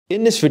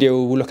In this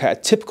video, we'll look at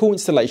a typical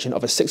installation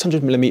of a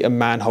 600mm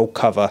manhole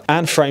cover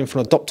and frame for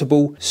an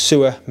adoptable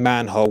sewer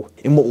manhole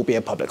in what will be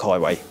a public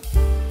highway.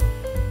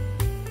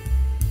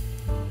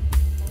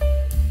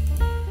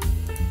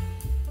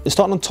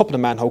 Starting on top of the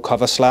manhole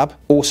cover slab,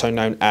 also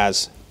known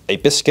as a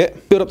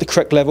biscuit, build up the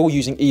correct level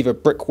using either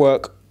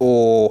brickwork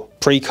or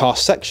precast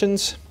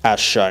sections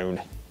as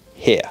shown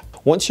here.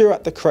 Once you're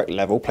at the correct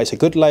level, place a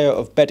good layer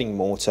of bedding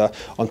mortar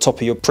on top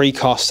of your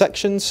precast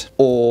sections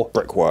or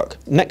brickwork.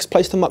 Next,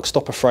 place the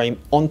MuckStopper frame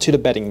onto the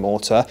bedding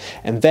mortar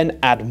and then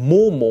add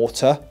more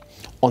mortar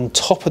on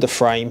top of the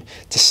frame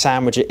to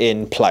sandwich it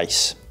in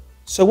place.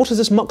 So what is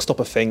this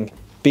MuckStopper thing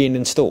being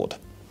installed?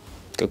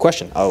 Good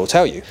question, I will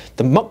tell you.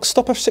 The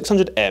MuckStopper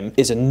 600M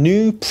is a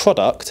new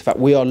product that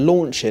we are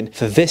launching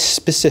for this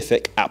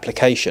specific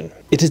application.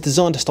 It is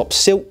designed to stop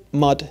silt,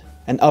 mud,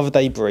 and other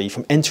debris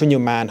from entering your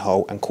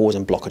manhole and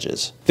causing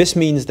blockages. This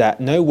means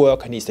that no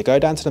worker needs to go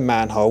down to the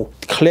manhole,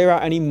 clear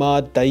out any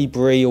mud,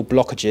 debris or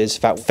blockages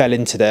that fell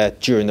into there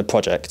during the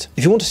project.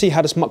 If you want to see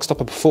how this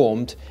MuckStopper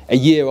performed a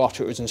year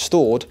after it was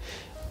installed,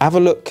 have a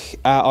look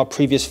at our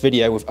previous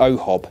video with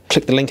OHOB.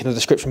 Click the link in the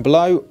description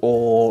below,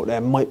 or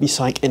there might be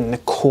something in the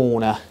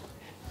corner,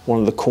 one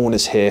of the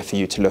corners here for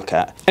you to look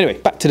at. Anyway,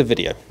 back to the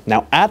video.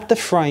 Now add the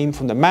frame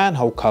from the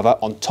manhole cover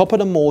on top of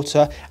the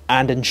mortar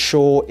and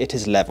ensure it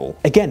is level.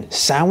 Again,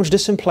 sandwich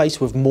this in place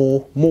with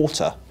more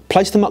mortar.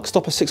 Place the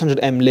MuckStopper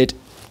 600M lid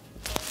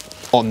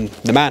on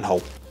the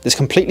manhole. This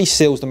completely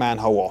seals the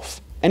manhole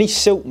off. Any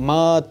silt,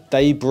 mud,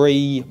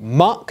 debris,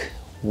 muck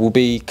will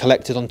be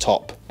collected on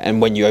top, and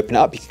when you open it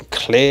up you can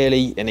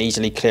clearly and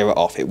easily clear it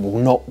off. It will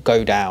not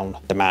go down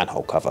the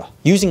manhole cover.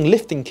 Using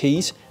lifting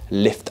keys,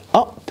 lift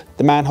up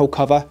the manhole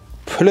cover,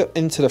 pull it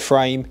into the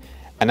frame,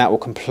 and that will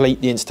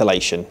complete the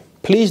installation.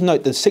 Please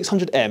note that the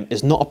 600M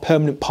is not a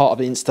permanent part of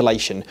the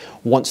installation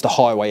once the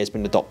highway has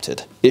been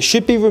adopted. It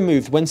should be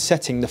removed when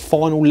setting the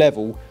final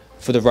level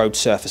for the road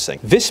surfacing.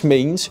 This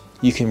means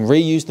you can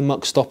reuse the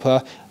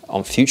MuckStopper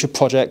on future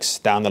projects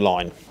down the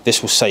line.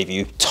 This will save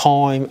you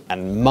time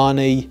and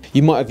money.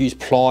 You might have used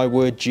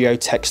plywood,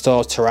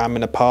 geotextiles, Teram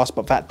in the past,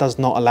 but that does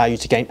not allow you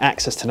to gain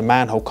access to the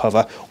manhole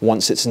cover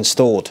once it's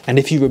installed. And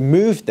if you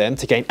remove them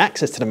to gain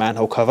access to the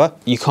manhole cover,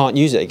 you can't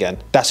use it again.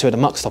 That's where the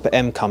MuckStopper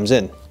M comes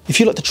in. If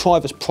you'd like to try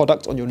this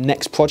product on your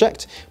next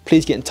project,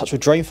 please get in touch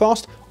with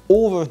DrainFast.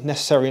 All the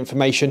necessary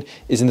information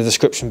is in the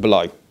description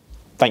below.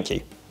 Thank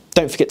you.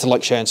 Don't forget to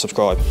like, share and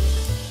subscribe.